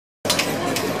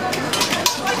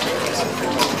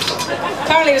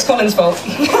think it's Colin's fault.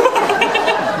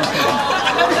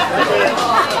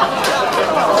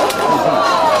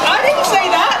 I didn't say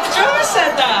that. The drummer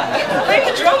said that. Blame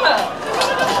the drummer.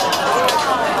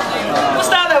 We'll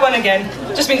start that one again.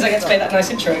 Just means I get to play that nice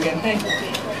intro again. Hey.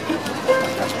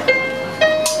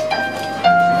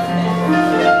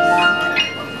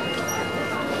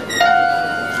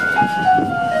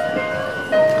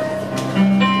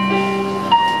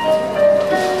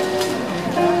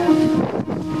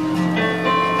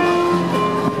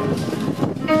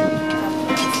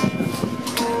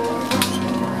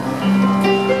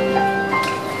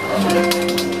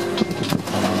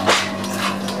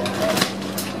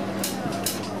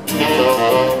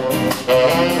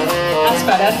 That's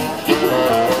better.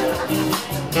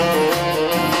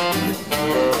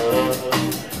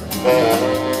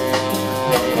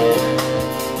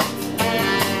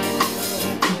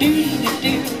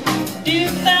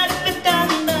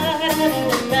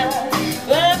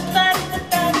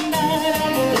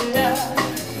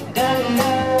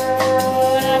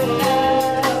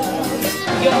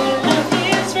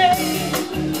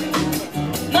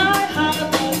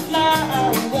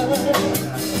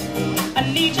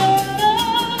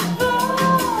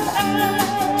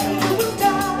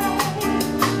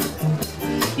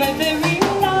 My very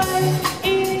life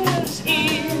is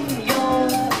in your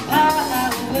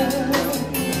power.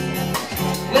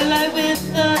 Will I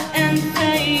wither and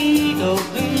fade or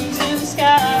bloom to the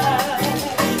sky?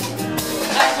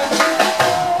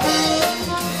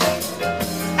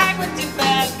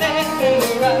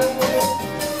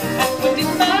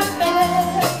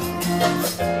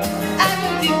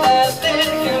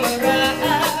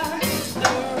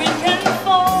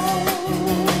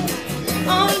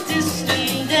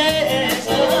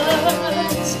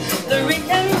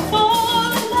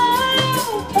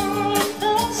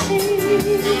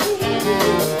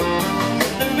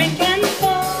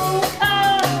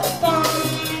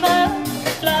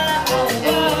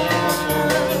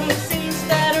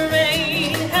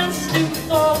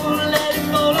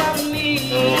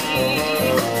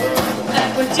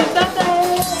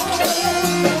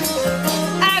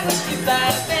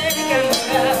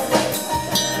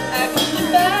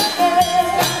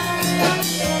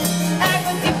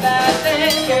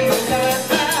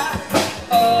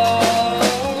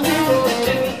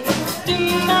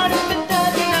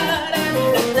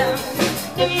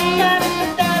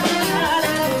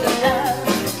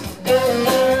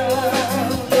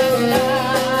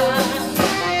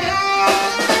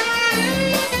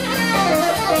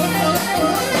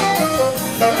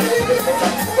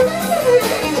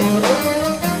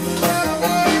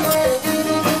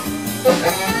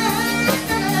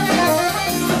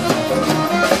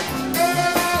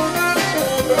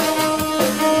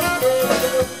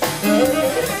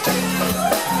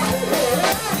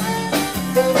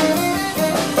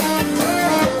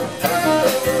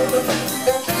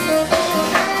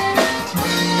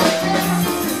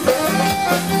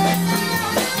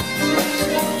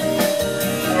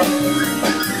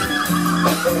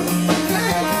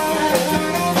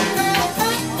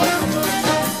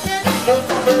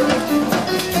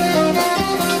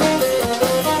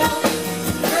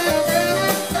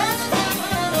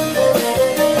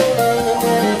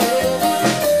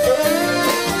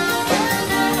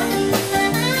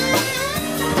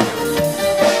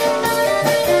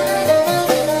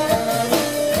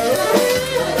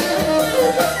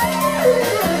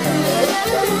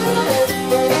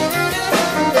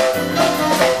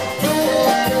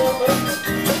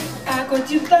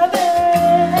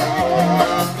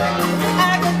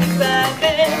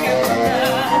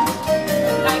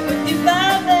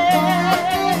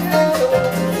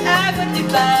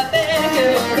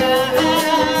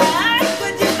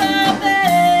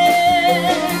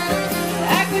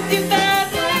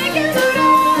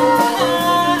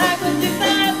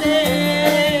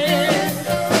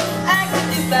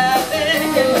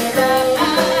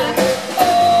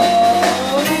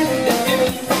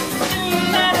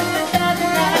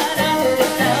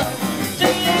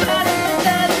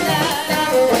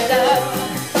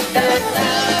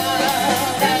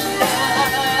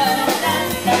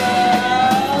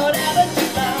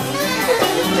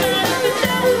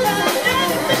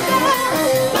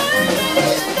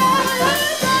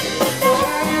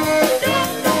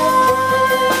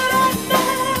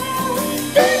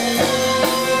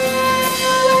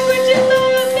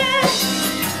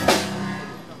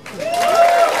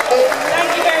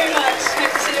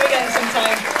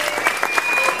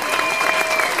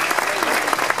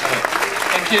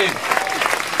 Thank you.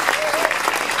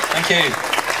 Thank you.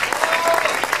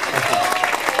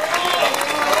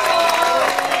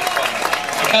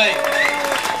 Okay.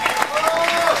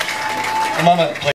 moment, please.